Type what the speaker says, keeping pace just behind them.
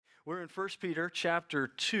We're in 1 Peter chapter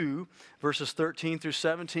 2, verses 13 through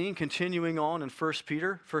 17, continuing on in 1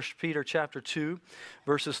 Peter chapter 2,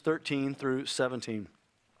 verses 13 through 17.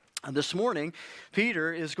 And this morning,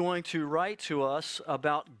 Peter is going to write to us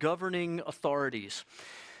about governing authorities.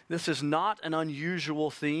 This is not an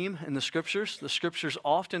unusual theme in the Scriptures. The Scriptures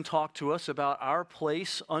often talk to us about our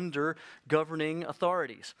place under governing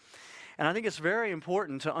authorities. And I think it's very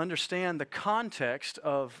important to understand the context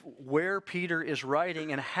of where Peter is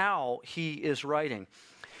writing and how he is writing,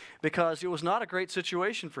 because it was not a great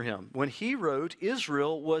situation for him. When he wrote,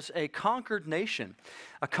 Israel was a conquered nation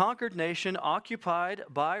occupied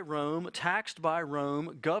by Rome, taxed by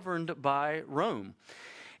Rome, governed by Rome.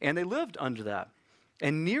 And they lived under that.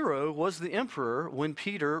 And Nero was the emperor when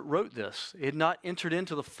Peter wrote this. He had not entered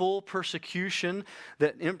into the full persecution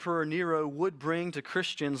that Emperor Nero would bring to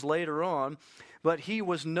Christians later on, but he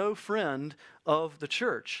was no friend of the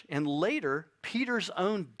church. And later, Peter's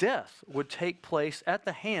own death would take place at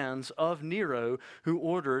the hands of Nero, who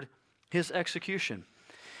ordered his execution.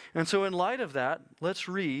 And so in light of that, let's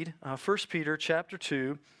read 1 Peter chapter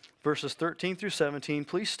 2, verses 13 through 17.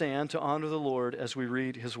 Please stand to honor the Lord as we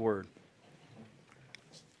read his word.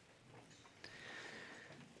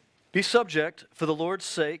 Be subject, for the Lord's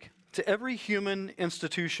sake, to every human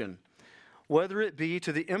institution, whether it be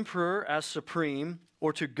to the emperor as supreme,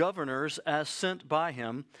 or to governors as sent by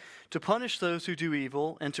him, to punish those who do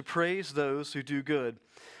evil, and to praise those who do good.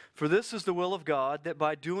 For this is the will of God, that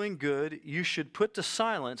by doing good you should put to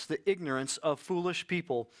silence the ignorance of foolish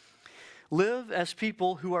people. Live as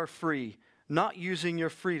people who are free, not using your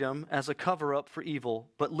freedom as a cover-up for evil,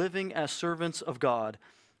 but living as servants of God.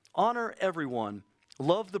 Honor everyone.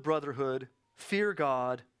 Love the brotherhood, fear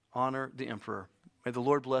God, honor the emperor. May the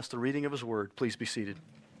Lord bless the reading of his word. Please be seated.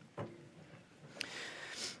 Well,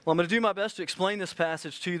 I'm going to do my best to explain this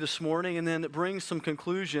passage to you this morning and then bring some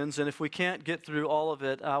conclusions. And if we can't get through all of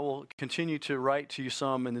it, I will continue to write to you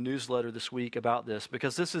some in the newsletter this week about this,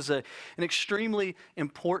 because this is an extremely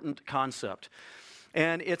important concept.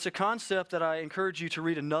 And it's a concept that I encourage you to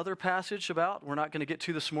read another passage about. We're not going to get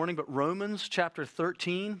to this morning, but Romans chapter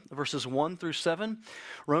 13, verses 1 through 7.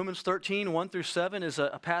 Romans 13, 1 through 7 is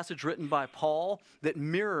a passage written by Paul that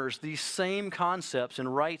mirrors these same concepts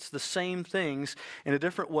and writes the same things in a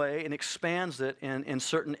different way and expands it in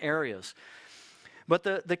certain areas. But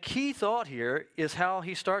the key thought here is how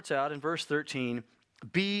he starts out in verse 13,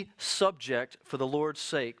 be subject for the Lord's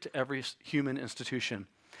sake to every human institution.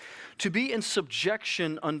 To be in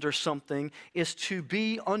subjection under something is to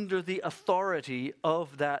be under the authority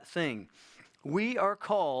of that thing. We are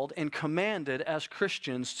called and commanded as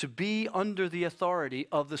Christians to be under the authority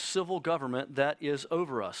of the civil government that is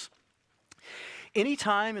over us. Any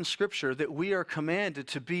time in Scripture that we are commanded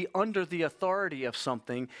to be under the authority of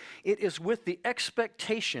something, it is with the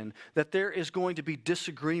expectation that there is going to be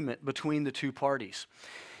disagreement between the two parties.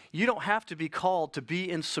 You don't have to be called to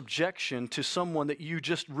be in subjection to someone that you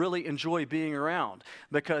just really enjoy being around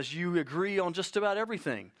because you agree on just about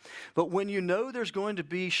everything. But when you know there's going to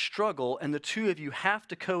be struggle and the two of you have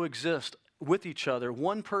to coexist with each other,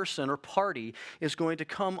 one person or party is going to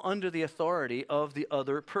come under the authority of the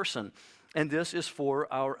other person. And this is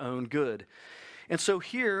for our own good. And so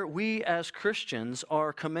here, we as Christians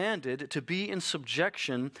are commanded to be in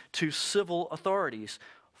subjection to civil authorities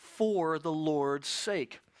for the Lord's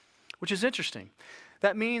sake. Which is interesting.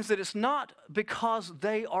 That means that it's not because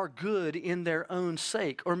they are good in their own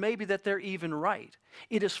sake, or maybe that they're even right.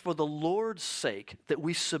 It is for the Lord's sake that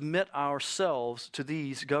we submit ourselves to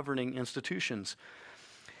these governing institutions.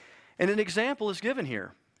 And an example is given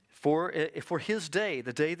here for his day,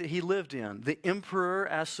 the day that he lived in, the emperor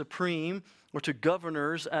as supreme, or to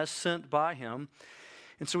governors as sent by him.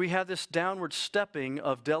 And so we have this downward stepping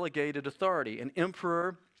of delegated authority, an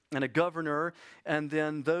emperor and a governor, and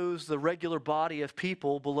then the regular body of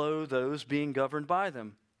people below those being governed by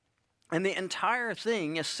them. And the entire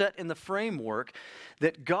thing is set in the framework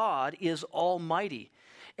that God is almighty,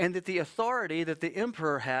 and that the authority that the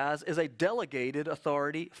emperor has is a delegated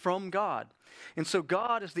authority from God. And so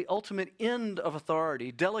God is the ultimate end of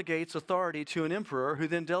authority, delegates authority to an emperor, who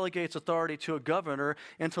then delegates authority to a governor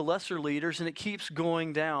and to lesser leaders, and it keeps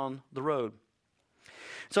going down the road.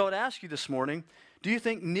 So I would ask you this morning, do you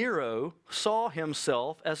think Nero saw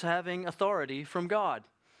himself as having authority from God?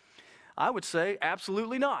 I would say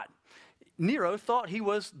absolutely not. Nero thought he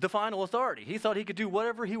was the final authority. He thought he could do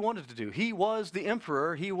whatever he wanted to do. He was the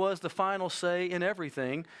emperor. He was the final say in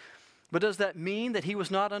everything. But does that mean that he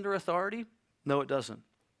was not under authority? No, it doesn't.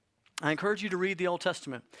 I encourage you to read the Old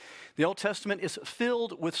Testament. The Old Testament is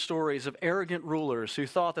filled with stories of arrogant rulers who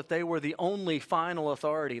thought that they were the only final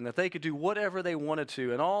authority and that they could do whatever they wanted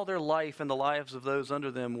to, and all their life and the lives of those under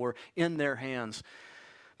them were in their hands.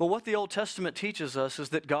 But what the Old Testament teaches us is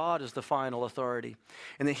that God is the final authority,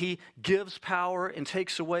 and that He gives power and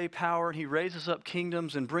takes away power, and He raises up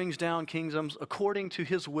kingdoms and brings down kingdoms according to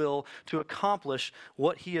His will to accomplish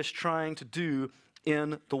what He is trying to do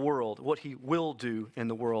in the world, what He will do in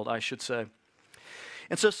the world, I should say.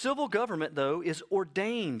 And so civil government, though, is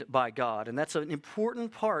ordained by God, and that's an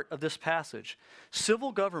important part of this passage.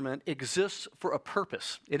 Civil government exists for a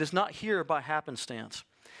purpose. It is not here by happenstance.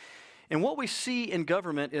 And what we see in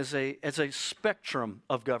government is a spectrum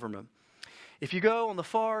of government. If you go on the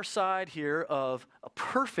far side here of a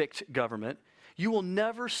perfect government, you will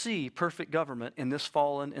never see perfect government in this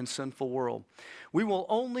fallen and sinful world. We will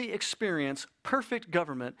only experience perfect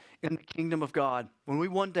government in the kingdom of God when we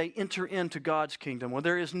one day enter into God's kingdom, where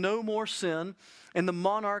there is no more sin, and the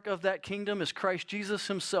monarch of that kingdom is Christ Jesus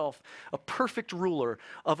Himself, a perfect ruler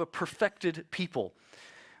of a perfected people.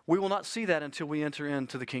 We will not see that until we enter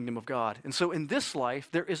into the kingdom of God. And so in this life,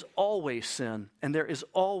 there is always sin, and there is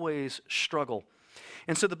always struggle.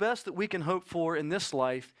 And so the best that we can hope for in this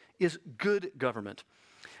life is good government.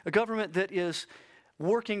 A government that is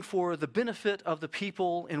working for the benefit of the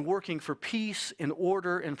people and working for peace and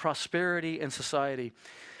order and prosperity in society.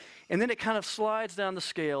 And then it kind of slides down the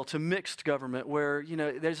scale to mixed government where,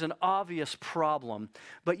 there's an obvious problem,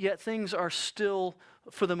 but yet things are still,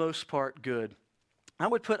 for the most part, good. I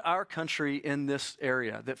would put our country in this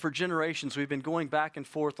area, that for generations we've been going back and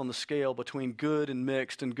forth on the scale between good and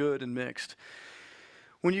mixed and good and mixed.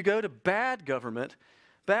 When you go to bad government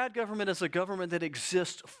is a government that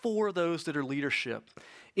exists for those that are in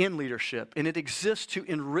leadership, and it exists to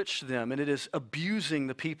enrich them, and it is abusing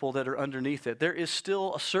the people that are underneath it. There is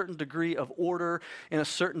still a certain degree of order and a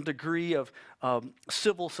certain degree of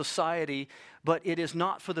civil society, but it is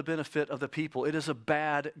not for the benefit of the people. It is a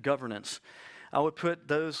bad governance. I would put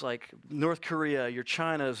those like North Korea, your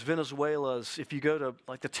China's, Venezuela's. If you go to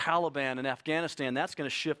like the Taliban in Afghanistan, that's going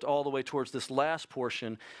to shift all the way towards this last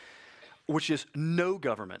portion, which is no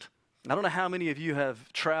government. I don't know how many of you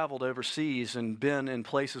have traveled overseas and been in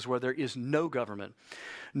places where there is no government.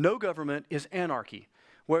 No government is anarchy,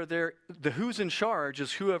 where the who's in charge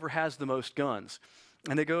is whoever has the most guns.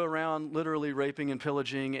 And they go around literally raping and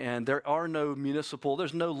pillaging, and there are no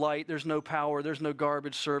there's no light, there's no power, there's no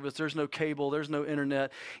garbage service, there's no cable, there's no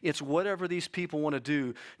internet. It's whatever these people want to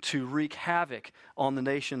do to wreak havoc on the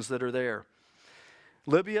nations that are there.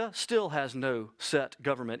 Libya still has no set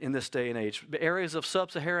government in this day and age. The areas of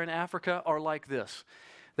sub-Saharan Africa are like this.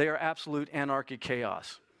 They are absolute anarchic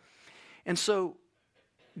chaos. And so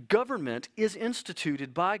government is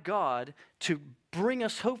instituted by God to bring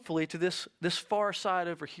us hopefully to this far side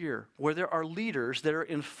over here, where there are leaders that are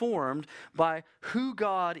informed by who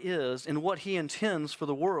God is and what He intends for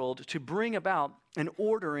the world to bring about an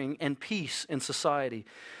ordering and peace in society.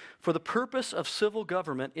 For the purpose of civil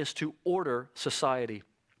government is to order society.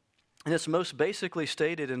 And it's most basically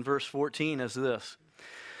stated in verse 14 as this: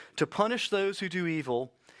 to punish those who do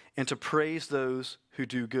evil and to praise those who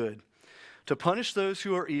do good. To punish those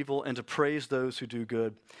who are evil and to praise those who do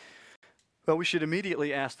good. Well, we should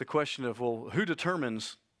immediately ask the question of, who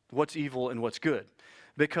determines what's evil and what's good?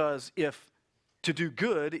 Because if to do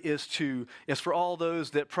good is for all those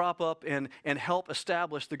that prop up and help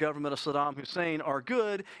establish the government of Saddam Hussein are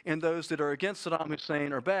good, and those that are against Saddam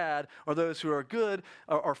Hussein are bad, or those who are good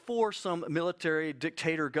are for some military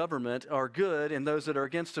dictator government are good, and those that are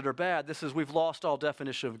against it are bad, we've lost all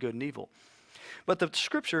definition of good and evil. But the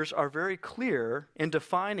scriptures are very clear in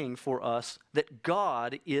defining for us that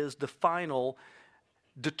God is the final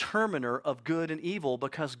determiner of good and evil,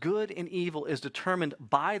 because good and evil is determined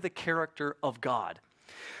by the character of God.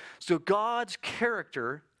 So God's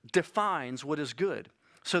character defines what is good.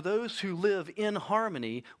 So those who live in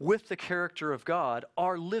harmony with the character of God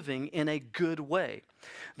are living in a good way.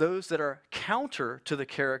 Those that are counter to the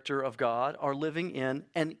character of God are living in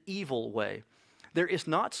an evil way. There is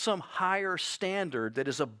not some higher standard that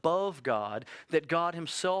is above God that God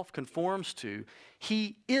Himself conforms to.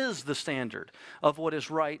 He is the standard of what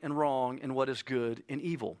is right and wrong and what is good and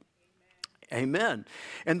evil. Amen.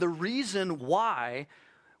 And the reason why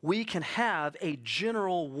we can have a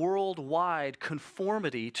general worldwide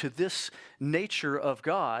conformity to this nature of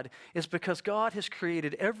God is because God has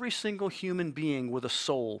created every single human being with a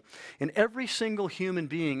soul. And every single human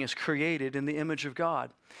being is created in the image of God.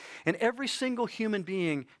 And every single human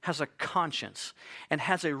being has a conscience and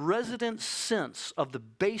has a resident sense of the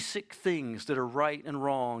basic things that are right and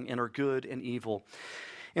wrong and are good and evil.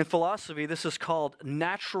 In philosophy, this is called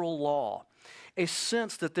natural law, a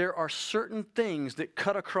sense that there are certain things that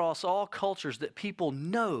cut across all cultures that people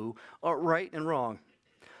know are right and wrong.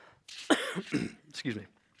 Excuse me.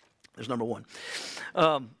 There's number one.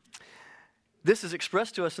 This is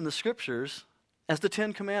expressed to us in the Scriptures as the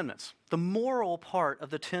Ten Commandments. The moral part of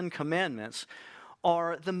the Ten Commandments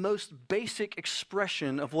are the most basic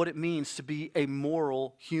expression of what it means to be a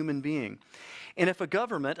moral human being. And if a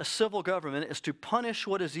government, a civil government, is to punish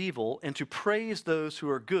what is evil and to praise those who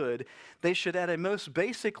are good, they should at a most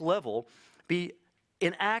basic level be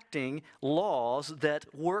enacting laws that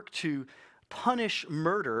work to punish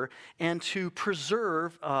murder and to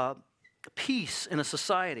preserve peace in a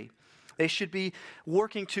society. They should be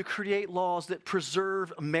working to create laws that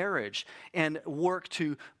preserve marriage and work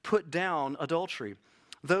to put down adultery.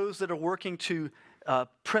 Those that are working to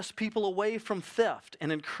press people away from theft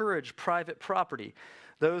and encourage private property.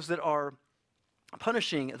 Those that are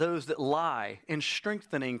punishing those that lie and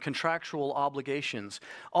strengthening contractual obligations.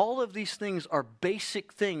 All of these things are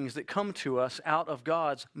basic things that come to us out of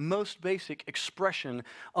God's most basic expression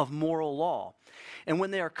of moral law. And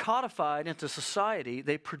when they are codified into society,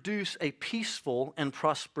 they produce a peaceful and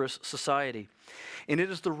prosperous society. And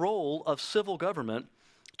it is the role of civil government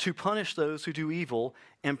to punish those who do evil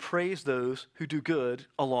and praise those who do good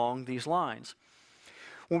along these lines.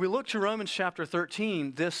 When we look to Romans chapter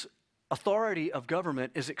 13, this authority of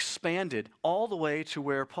government is expanded all the way to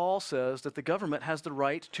where Paul says that the government has the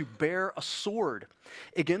right to bear a sword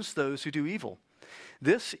against those who do evil.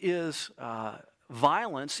 This is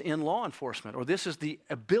violence in law enforcement, or this is the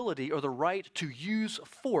ability or the right to use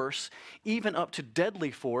force, even up to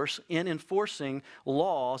deadly force, in enforcing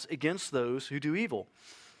laws against those who do evil.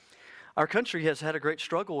 Our country has had a great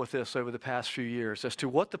struggle with this over the past few years as to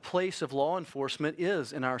what the place of law enforcement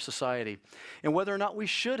is in our society and whether or not we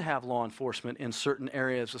should have law enforcement in certain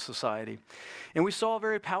areas of society. And we saw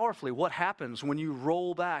very powerfully what happens when you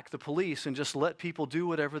roll back the police and just let people do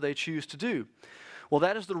whatever they choose to do. Well,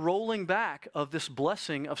 that is the rolling back of this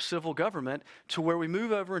blessing of civil government to where we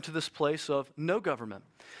move over into this place of no government.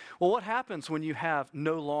 Well, what happens when you have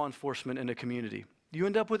no law enforcement in a community? You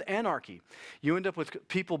end up with anarchy. You end up with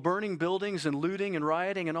people burning buildings and looting and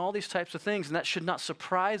rioting and all these types of things. And that should not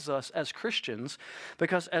surprise us as Christians,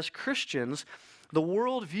 because as Christians, the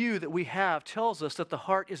worldview that we have tells us that the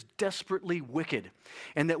heart is desperately wicked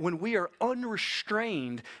and that when we are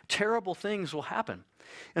unrestrained, terrible things will happen.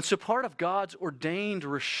 And so part of God's ordained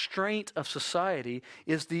restraint of society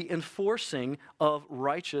is the enforcing of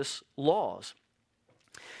righteous laws.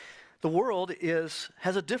 The world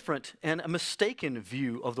has a different and a mistaken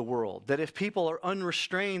view of the world, that if people are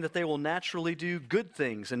unrestrained, that they will naturally do good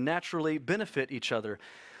things and naturally benefit each other.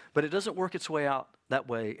 But it doesn't work its way out that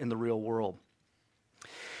way in the real world.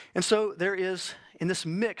 And so there is, in this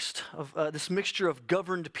mixture of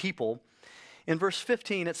governed people, in verse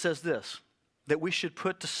 15 it says this, that we should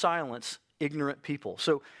put to silence ignorant people.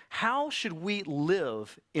 So how should we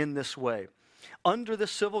live in this way, under the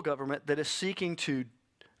civil government that is seeking to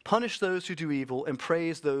punish those who do evil and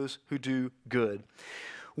praise those who do good?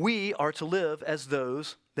 We are to live as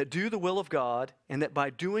those that do the will of God, and that by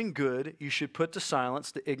doing good you should put to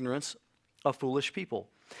silence the ignorance of foolish people.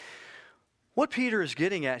 What Peter is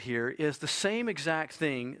getting at here is the same exact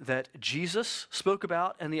thing that Jesus spoke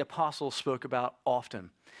about and the apostles spoke about often.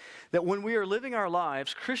 That when we are living our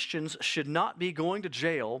lives, Christians should not be going to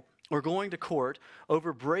jail or going to court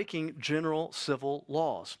over breaking general civil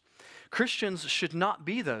laws. Christians should not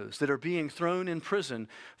be those that are being thrown in prison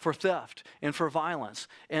for theft and for violence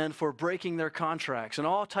and for breaking their contracts and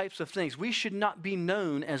all types of things. We should not be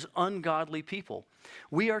known as ungodly people.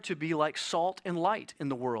 We are to be like salt and light in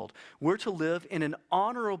the world. We're to live in an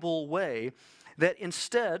honorable way that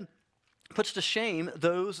instead puts to shame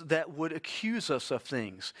those that would accuse us of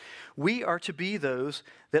things. We are to be those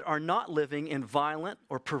that are not living in violent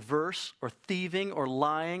or perverse or thieving or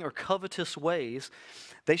lying or covetous ways.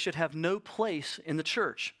 They should have no place in the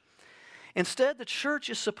church. Instead, the church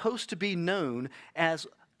is supposed to be known as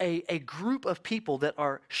a group of people that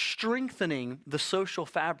are strengthening the social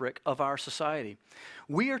fabric of our society.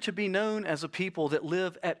 We are to be known as a people that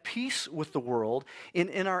live at peace with the world.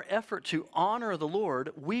 In our effort to honor the Lord,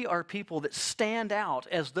 we are people that stand out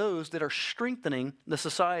as those that are strengthening the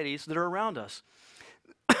societies that are around us.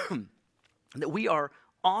 That we are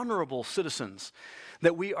honorable citizens,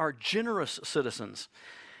 that we are generous citizens,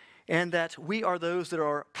 and that we are those that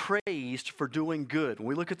are praised for doing good. When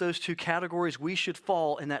we look at those two categories, we should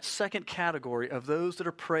fall in that second category of those that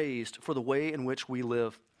are praised for the way in which we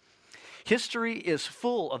live. History is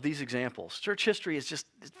full of these examples. Church history is just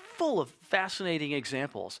full of fascinating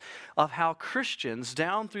examples of how Christians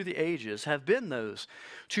down through the ages have been those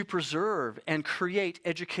to preserve and create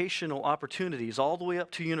educational opportunities all the way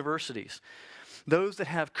up to universities. Those that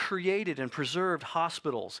have created and preserved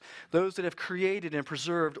hospitals, those that have created and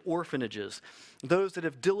preserved orphanages, those that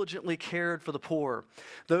have diligently cared for the poor,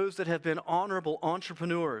 those that have been honorable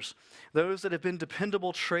entrepreneurs, those that have been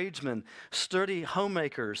dependable tradesmen, sturdy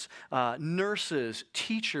homemakers, nurses,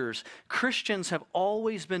 teachers. Christians have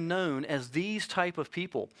always been known as these type of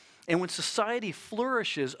people. And when society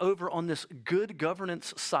flourishes over on this good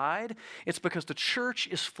governance side, it's because the church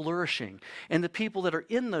is flourishing and the people that are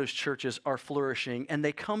in those churches are flourishing, and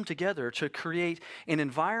they come together to create an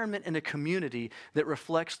environment and a community that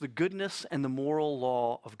reflects the goodness and the moral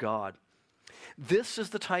law of God. This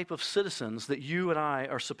is the type of citizens that you and I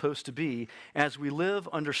are supposed to be as we live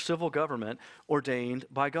under civil government ordained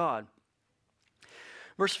by God.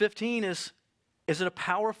 Verse 15 is a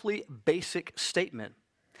powerfully basic statement.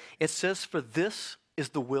 It says, "For this is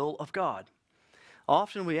the will of God."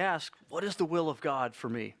 Often we ask, what is the will of God for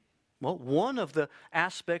me? Well, one of the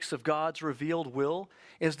aspects of God's revealed will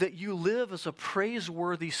is that you live as a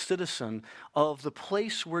praiseworthy citizen of the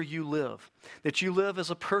place where you live, that you live as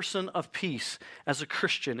a person of peace, as a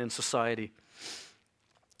Christian in society.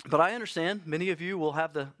 But I understand many of you will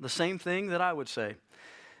have the same thing that I would say.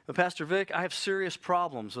 But Pastor Vic, I have serious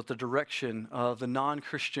problems with the direction of the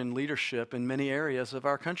non-Christian leadership in many areas of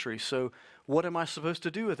our country. So what am I supposed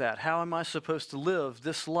to do with that? How am I supposed to live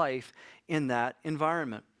this life in that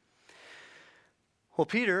environment? Well,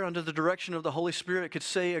 Peter, under the direction of the Holy Spirit, could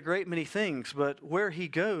say a great many things, but where he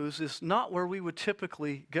goes is not where we would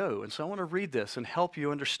typically go. And so I want to read this and help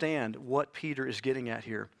you understand what Peter is getting at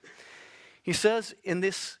here. He says in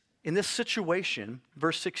this situation,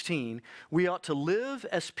 verse 16, we ought to live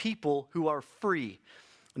as people who are free,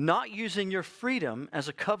 not using your freedom as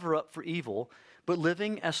a cover-up for evil, but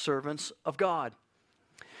living as servants of God.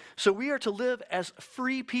 So we are to live as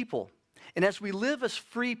free people. And as we live as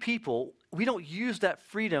free people, we don't use that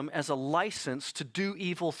freedom as a license to do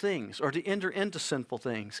evil things or to enter into sinful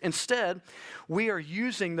things. Instead, we are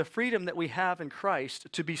using the freedom that we have in Christ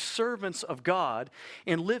to be servants of God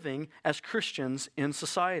and living as Christians in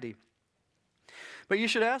society. But you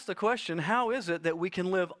should ask the question, how is it that we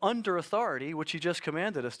can live under authority, which he just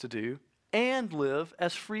commanded us to do, and live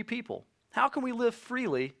as free people? How can we live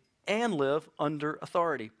freely and live under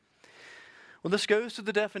authority? Well, this goes to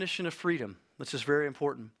the definition of freedom, which is very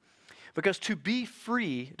important. Because to be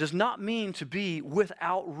free does not mean to be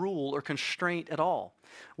without rule or constraint at all.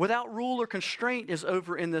 Without rule or constraint is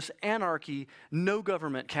over in this anarchy, no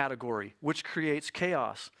government category, which creates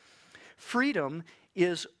chaos. Freedom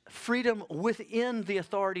is freedom within the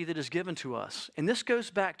authority that is given to us. And this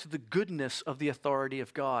goes back to the goodness of the authority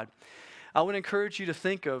of God. I would encourage you to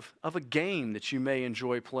think of a game that you may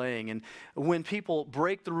enjoy playing. And when people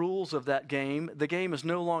break the rules of that game, the game is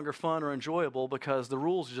no longer fun or enjoyable because the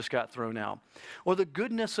rules just got thrown out. Or the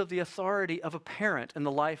goodness of the authority of a parent in the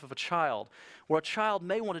life of a child, where a child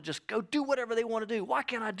may want to just go do whatever they want to do. Why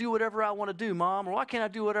can't I do whatever I want to do, Mom? Or why can't I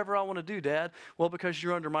do whatever I want to do, Dad? Well, because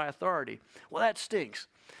you're under my authority. Well, that stinks.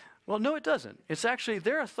 Well, no, it doesn't. It's actually,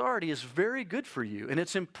 their authority is very good for you, and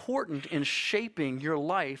it's important in shaping your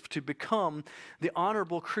life to become the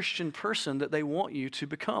honorable Christian person that they want you to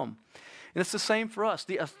become. And it's the same for us.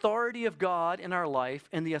 The authority of God in our life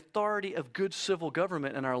and the authority of good civil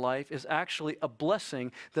government in our life is actually a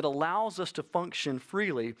blessing that allows us to function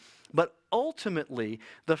freely. But ultimately,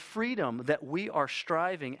 the freedom that we are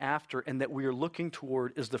striving after and that we are looking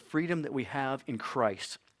toward is the freedom that we have in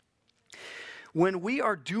Christ. When we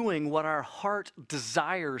are doing what our heart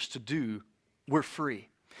desires to do, we're free.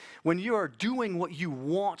 When you are doing what you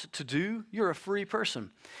want to do, you're a free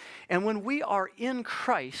person. And when we are in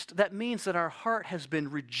Christ, that means that our heart has been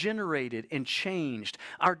regenerated and changed.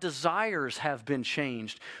 Our desires have been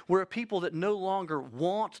changed. We're a people that no longer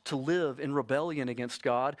want to live in rebellion against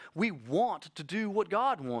God. We want to do what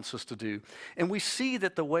God wants us to do. And we see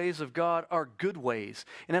that the ways of God are good ways.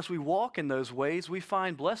 And as we walk in those ways, we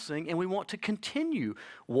find blessing, and we want to continue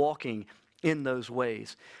walking in those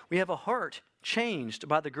ways. We have a heart changed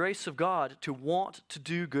by the grace of God to want to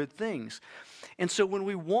do good things. And so when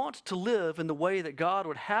we want to live in the way that God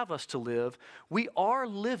would have us to live, we are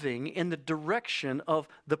living in the direction of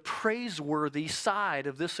the praiseworthy side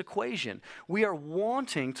of this equation. We are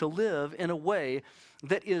wanting to live in a way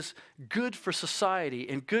that is good for society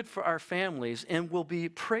and good for our families and will be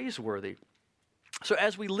praiseworthy. So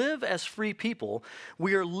as we live as free people,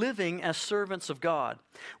 we are living as servants of God.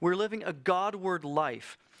 We're living a Godward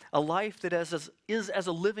life. a life that is as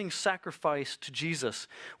a living sacrifice to Jesus.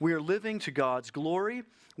 We are living to God's glory.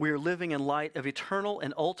 We are living in light of eternal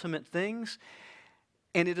and ultimate things.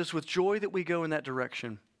 And it is with joy that we go in that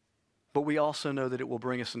direction. But we also know that it will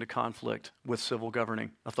bring us into conflict with civil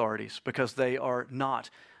governing authorities because they are not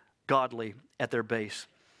godly at their base.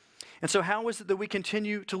 And so how is it that we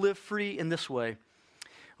continue to live free in this way?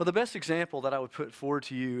 Well, the best example that I would put forward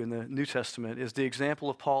to you in the New Testament is the example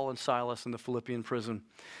of Paul and Silas in the Philippian prison.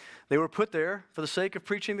 They were put there for the sake of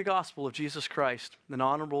preaching the gospel of Jesus Christ, an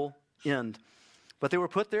honorable end. But they were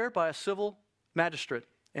put there by a civil magistrate,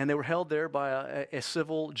 and they were held there by a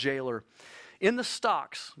civil jailer. In the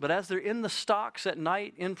stocks, but as they're in the stocks at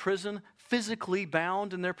night in prison, physically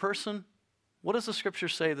bound in their person, what does the scripture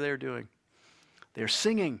say they're doing? They're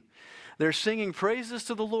singing. They're singing praises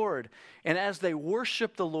to the Lord. And as they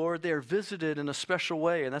worship the Lord, they are visited in a special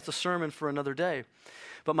way. And that's a sermon for another day.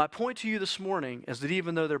 But my point to you this morning is that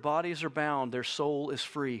even though their bodies are bound, their soul is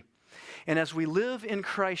free. And as we live in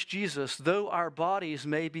Christ Jesus, though our bodies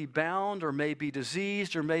may be bound or may be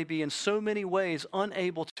diseased or may be in so many ways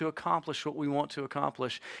unable to accomplish what we want to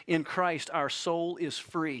accomplish, in Christ our soul is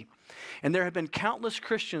free. And there have been countless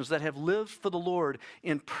Christians that have lived for the Lord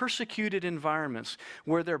in persecuted environments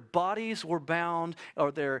where their bodies were bound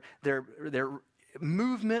or their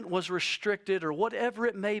movement was restricted or whatever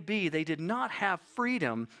it may be. They did not have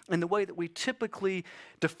freedom in the way that we typically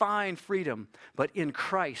define freedom, but in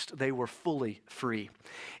Christ they were fully free.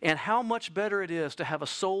 And how much better it is to have a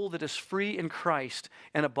soul that is free in Christ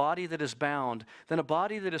and a body that is bound than a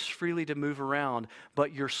body that is freely to move around,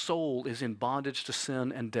 but your soul is in bondage to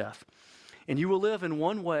sin and death. And you will live in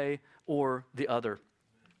one way or the other.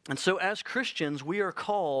 And so as Christians, we are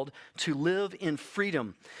called to live in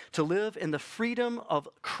freedom, to live in the freedom of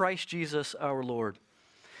Christ Jesus our Lord.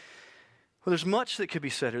 Well, there's much that could be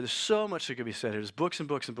said here. There's so much that could be said here. There's books and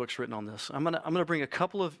books and books written on this. I'm gonna bring a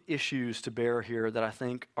couple of issues to bear here that I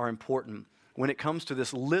think are important when it comes to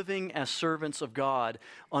this living as servants of God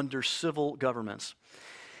under civil governments.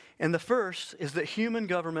 And the first is that human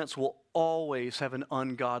governments will always have an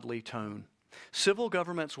ungodly tone. Civil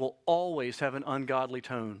governments will always have an ungodly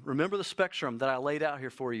tone. Remember the spectrum that I laid out here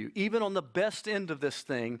for you. Even on the best end of this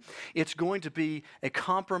thing, it's going to be a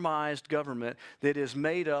compromised government that is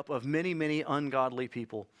made up of many, many ungodly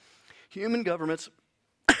people. Human governments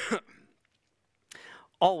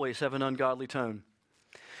always have an ungodly tone.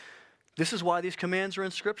 This is why these commands are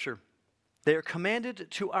in Scripture. They are commanded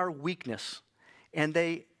to our weakness, and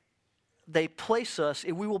they place us,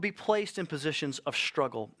 we will be placed in positions of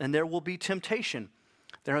struggle, and there will be temptation.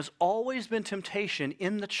 There has always been temptation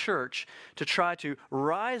in the church to try to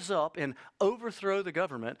rise up and overthrow the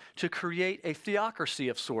government to create a theocracy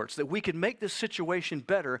of sorts, that we could make this situation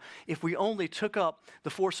better if we only took up the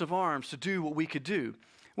force of arms to do what we could do.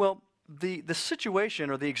 Well, the situation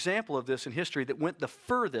or the example of this in history that went the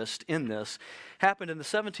furthest in this happened in the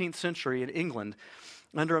 17th century in England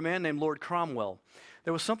under a man named Lord Cromwell.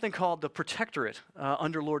 There was something called the Protectorate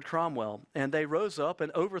under Lord Cromwell, and they rose up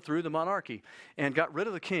and overthrew the monarchy and got rid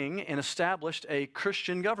of the king and established a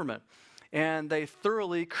Christian government. And they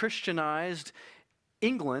thoroughly Christianized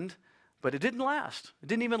England, but it didn't last. It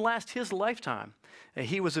didn't even last his lifetime.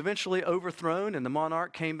 He was eventually overthrown, and the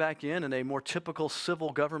monarch came back in, and a more typical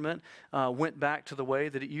civil government went back to the way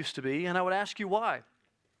that it used to be. And I would ask you why.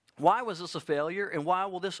 Why was this a failure, and why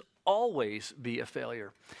will this always be a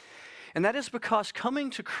failure? And that is because coming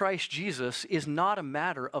to Christ Jesus is not a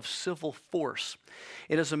matter of civil force.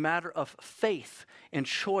 It is a matter of faith and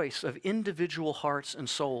choice of individual hearts and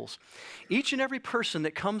souls. Each and every person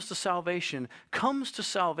that comes to salvation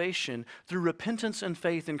through repentance and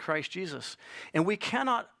faith in Christ Jesus. And we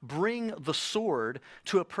cannot bring the sword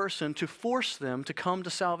to a person to force them to come to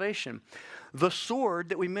salvation. The sword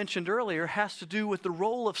that we mentioned earlier has to do with the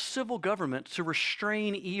role of civil government to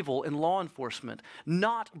restrain evil in law enforcement,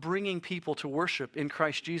 not bringing people to worship in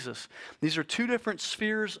Christ Jesus. These are two different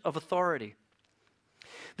spheres of authority.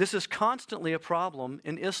 This is constantly a problem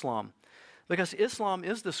in Islam because Islam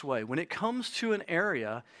is this way. When it comes to an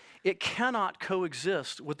area, it cannot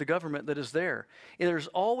coexist with the government that is there. There's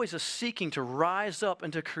always a seeking to rise up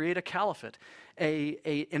and to create a caliphate,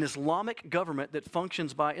 an Islamic government that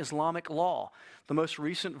functions by Islamic law. The most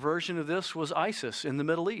recent version of this was ISIS in the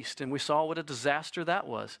Middle East, and we saw what a disaster that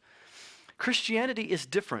was. Christianity is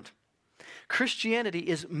different. Christianity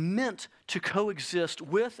is meant to coexist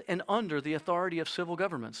with and under the authority of civil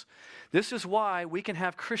governments. This is why we can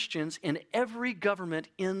have Christians in every government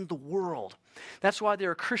in the world. That's why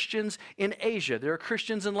there are Christians in Asia, there are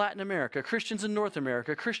Christians in Latin America, Christians in North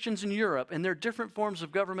America, Christians in Europe, and there are different forms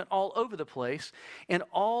of government all over the place, and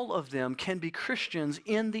all of them can be Christians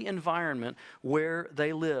in the environment where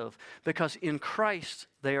they live, because in Christ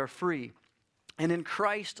they are free. And in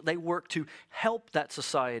Christ, they work to help that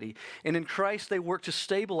society. And in Christ, they work to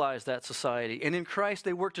stabilize that society. And in Christ,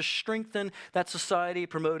 they work to strengthen that society,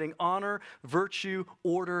 promoting honor, virtue,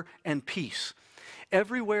 order, and peace.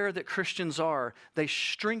 Everywhere that Christians are, they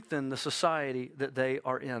strengthen the society that they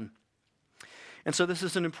are in. And so this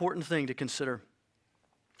is an important thing to consider.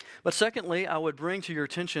 But secondly, I would bring to your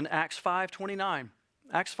attention Acts 5:29.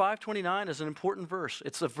 Acts 5:29 is an important verse.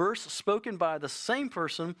 It's a verse spoken by the same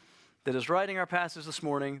person that is writing our passage this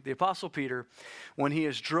morning, the Apostle Peter, when he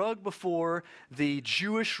is drugged before the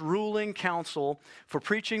Jewish ruling council for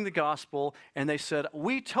preaching the gospel, and they said,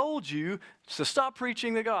 "We told you to stop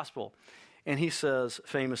preaching the gospel." And he says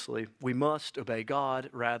famously, "We must obey God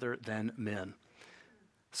rather than men."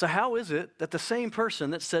 So how is it that the same person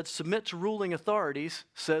that said submit to ruling authorities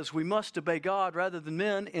says we must obey God rather than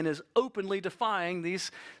men and is openly defying these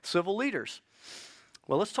civil leaders?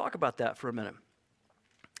 Well, let's talk about that for a minute.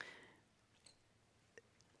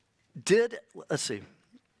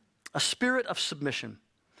 A spirit of submission.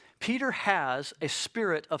 Peter has a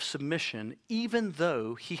spirit of submission even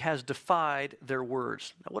though he has defied their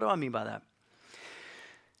words. Now, what do I mean by that?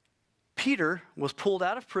 Peter was pulled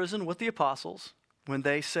out of prison with the apostles when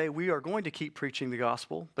they say we are going to keep preaching the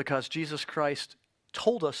gospel because Jesus Christ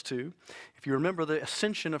told us to. If you remember the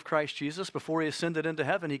ascension of Christ Jesus, before he ascended into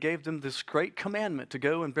heaven, he gave them this great commandment to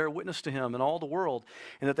go and bear witness to him in all the world,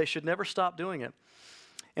 and that they should never stop doing it.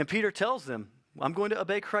 And Peter tells them, I'm going to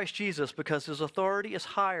obey Christ Jesus because his authority is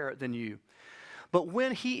higher than you. But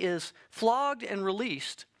when he is flogged and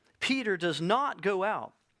released, Peter does not go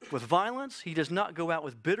out with violence. He does not go out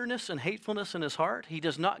with bitterness and hatefulness in his heart. He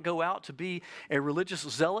does not go out to be a religious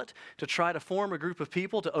zealot to try to form a group of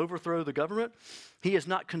people to overthrow the government. He is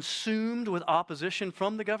not consumed with opposition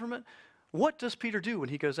from the government. What does Peter do when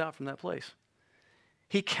he goes out from that place?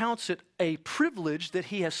 He counts it a privilege that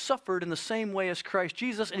he has suffered in the same way as Christ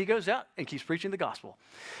Jesus, and he goes out and keeps preaching the gospel.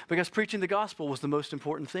 Because preaching the gospel was the most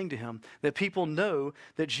important thing to him, that people know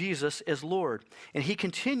that Jesus is Lord. And he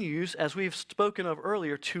continues, as we've spoken of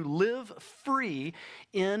earlier, to live free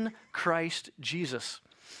in Christ Jesus.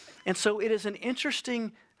 And so it is an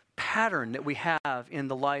interesting pattern that we have in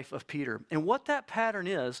the life of Peter. And what that pattern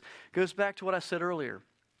is goes back to what I said earlier.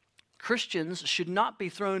 Christians should not be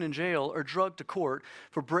thrown in jail or drugged to court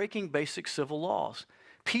for breaking basic civil laws.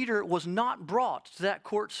 Peter was not brought to that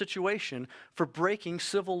court situation for breaking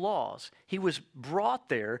civil laws. He was brought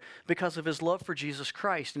there because of his love for Jesus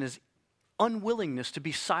Christ and his unwillingness to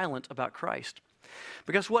be silent about Christ.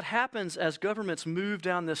 Because what happens as governments move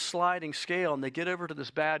down this sliding scale and they get over to this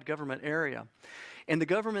bad government area, and the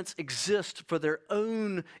governments exist for their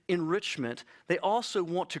own enrichment, they also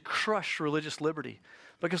want to crush religious liberty.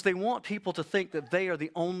 Because they want people to think that they are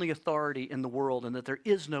the only authority in the world and that there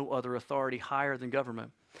is no other authority higher than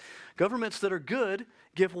government. Governments that are good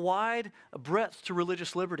give wide breadth to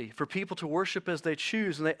religious liberty for people to worship as they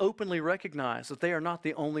choose, and they openly recognize that they are not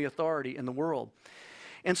the only authority in the world.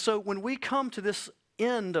 And so when we come to this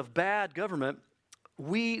end of bad government,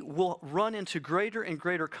 we will run into greater and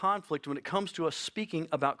greater conflict when it comes to us speaking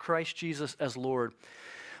about Christ Jesus as Lord.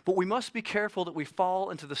 But we must be careful that we fall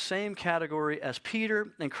into the same category as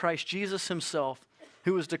Peter and Christ Jesus himself,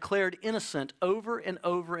 who was declared innocent over and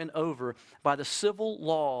over and over by the civil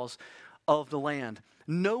laws of the land.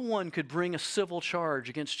 No one could bring a civil charge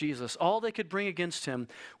against Jesus. All they could bring against him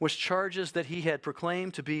was charges that he had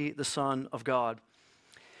proclaimed to be the Son of God.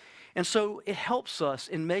 And so it helps us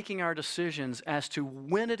in making our decisions as to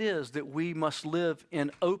when it is that we must live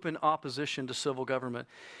in open opposition to civil government.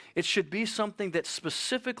 It should be something that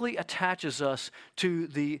specifically attaches us to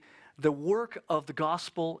the work of the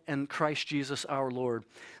gospel and Christ Jesus our Lord.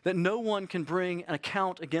 That no one can bring an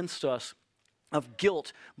account against us of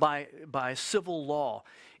guilt by civil law.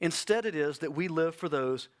 Instead, it is that we live for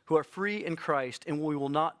those who are free in Christ, and we will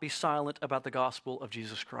not be silent about the gospel of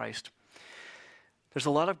Jesus Christ. There's a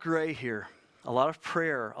lot of gray here, a lot of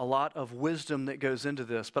prayer, a lot of wisdom that goes into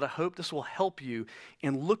this, but I hope this will help you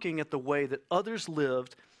in looking at the way that others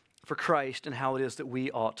lived for Christ and how it is that we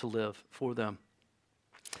ought to live for them.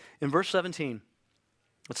 In verse 17,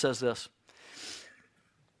 it says this: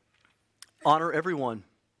 honor everyone,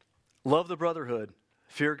 love the brotherhood,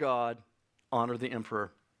 fear God, honor the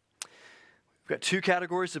emperor. We've We've got two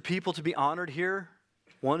categories of people to be honored here.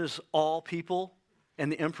 One is all people and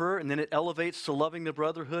the emperor, and then it elevates to loving the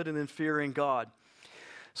brotherhood and then fearing God.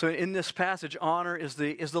 So in this passage, honor is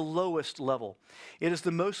the lowest level. It is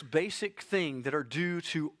the most basic thing that are due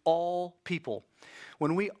to all people.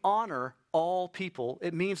 When we honor all people,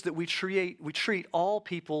 it means that we treat all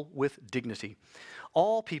people with dignity.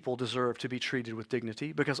 All people deserve to be treated with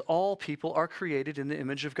dignity because all people are created in the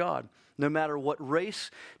image of God. No matter what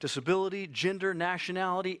race, disability, gender,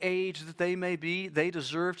 nationality, age that they may be, they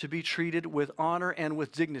deserve to be treated with honor and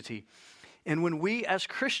with dignity. And when we as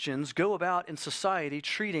Christians go about in society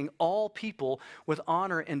treating all people with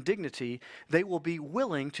honor and dignity, they will be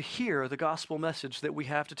willing to hear the gospel message that we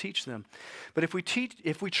have to teach them. But if we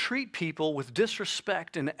treat people with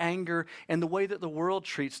disrespect and anger and the way that the world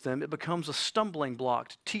treats them, it becomes a stumbling block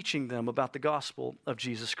to teaching them about the gospel of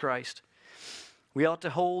Jesus Christ. We ought to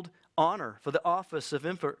hold honor for the office of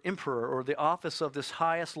emperor or the office of this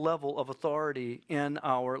highest level of authority in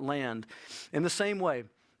our land. In the same way,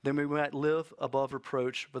 then we might live above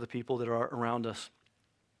reproach for the people that are around us.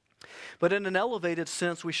 But in an elevated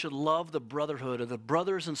sense, we should love the brotherhood of the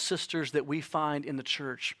brothers and sisters that we find in the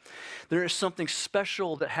church. There is something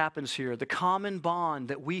special that happens here, the common bond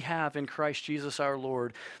that we have in Christ Jesus our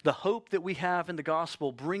Lord. The hope that we have in the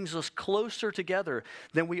gospel brings us closer together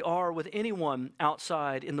than we are with anyone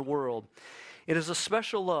outside in the world. It is a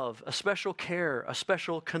special love, a special care, a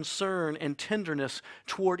special concern and tenderness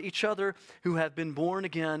toward each other who have been born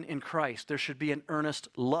again in Christ. There should be an earnest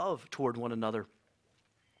love toward one another.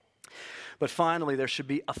 But finally, there should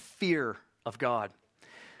be a fear of God.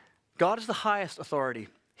 God is the highest authority.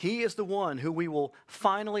 He is the one who we will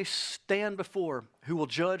finally stand before, who will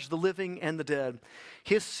judge the living and the dead.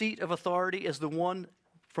 His seat of authority is the one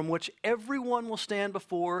from which everyone will stand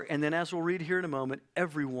before, and then as we'll read here in a moment,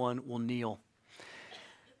 everyone will kneel.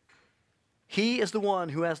 He is the one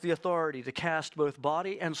who has the authority to cast both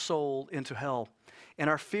body and soul into hell. And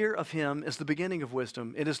our fear of him is the beginning of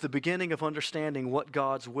wisdom. It is the beginning of understanding what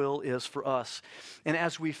God's will is for us. And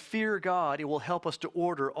as we fear God, it will help us to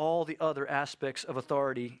order all the other aspects of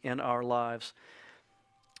authority in our lives.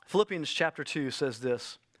 Philippians chapter 2 says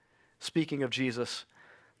this, speaking of Jesus,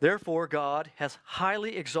 "Therefore God has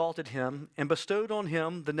highly exalted him and bestowed on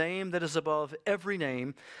him the name that is above every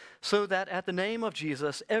name, so that at the name of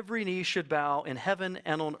Jesus every knee should bow in heaven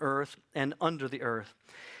and on earth and under the earth,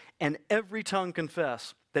 and every tongue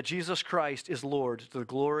confess that Jesus Christ is Lord to the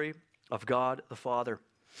glory of God the Father."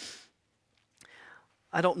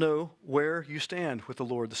 I don't know where you stand with the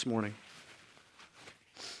Lord this morning.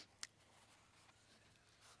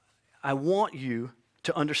 I want you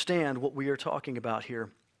to understand what we are talking about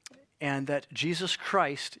here, and that Jesus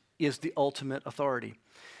Christ is the ultimate authority.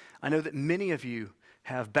 I know that many of you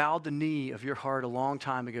have bowed the knee of your heart a long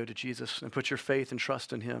time ago to Jesus and put your faith and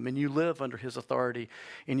trust in him, and you live under his authority,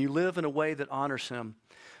 and you live in a way that honors him.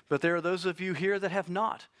 But there are those of you here that have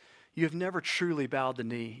not. You have never truly bowed the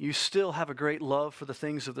knee. You still have a great love for the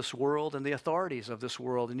things of this world and the authorities of this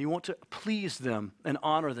world, and you want to please them and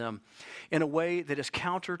honor them in a way that is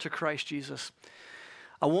counter to Christ Jesus.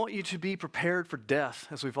 I want you to be prepared for death,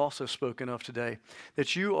 as we've also spoken of today,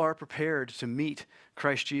 that you are prepared to meet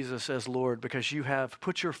Christ Jesus as Lord because you have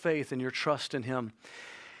put your faith and your trust in him.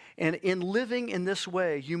 And in living in this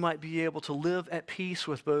way, you might be able to live at peace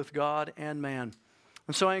with both God and man.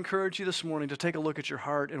 And so I encourage you this morning to take a look at your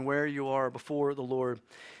heart and where you are before the Lord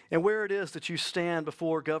and where it is that you stand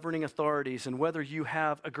before governing authorities and whether you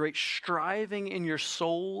have a great striving in your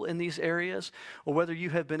soul in these areas or whether you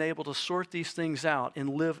have been able to sort these things out and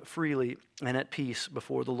live freely and at peace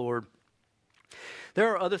before the Lord. There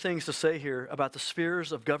are other things to say here about the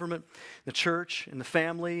spheres of government, the church, and the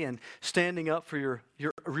family, and standing up for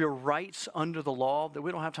your rights under the law that we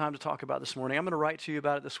don't have time to talk about this morning. I'm going to write to you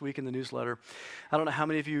about it this week in the newsletter. I don't know how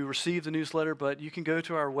many of you received the newsletter, but you can go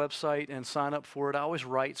to our website and sign up for it. I always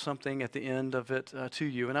write something at the end of it to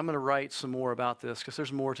you, and I'm going to write some more about this because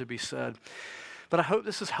there's more to be said. But I hope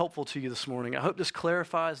this is helpful to you this morning. I hope this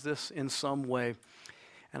clarifies this in some way,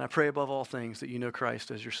 and I pray above all things that you know Christ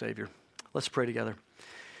as your Savior. Let's pray together.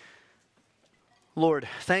 Lord,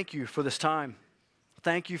 thank you for this time.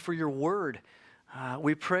 Thank you for your word.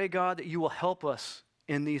 We pray, God, that you will help us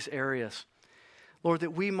in these areas. Lord,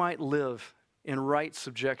 that we might live in right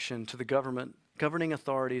subjection to the governing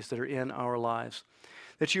authorities that are in our lives.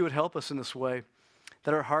 That you would help us in this way.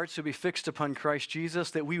 That our hearts would be fixed upon Christ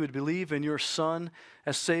Jesus. That we would believe in your Son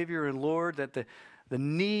as Savior and Lord. That the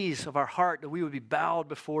knees of our heart, that we would be bowed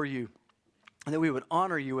before you. And that we would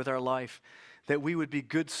honor you with our life, that we would be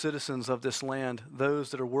good citizens of this land,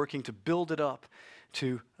 those that are working to build it up,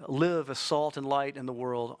 to live as salt and light in the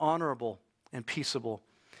world, honorable and peaceable.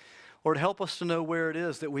 Lord, help us to know where it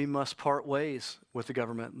is that we must part ways with the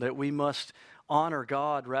government, that we must honor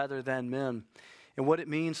God rather than men, and what it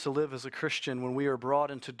means to live as a Christian when we are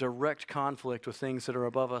brought into direct conflict with things that are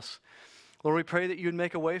above us. Lord, we pray that you would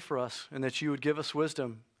make a way for us and that you would give us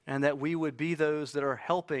wisdom and that we would be those that are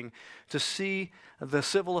helping to see the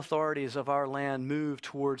civil authorities of our land move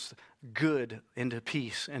towards good, into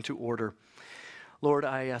peace, and to order. Lord,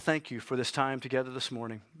 I thank you for this time together this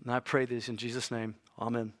morning, and I pray this in Jesus' name.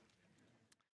 Amen.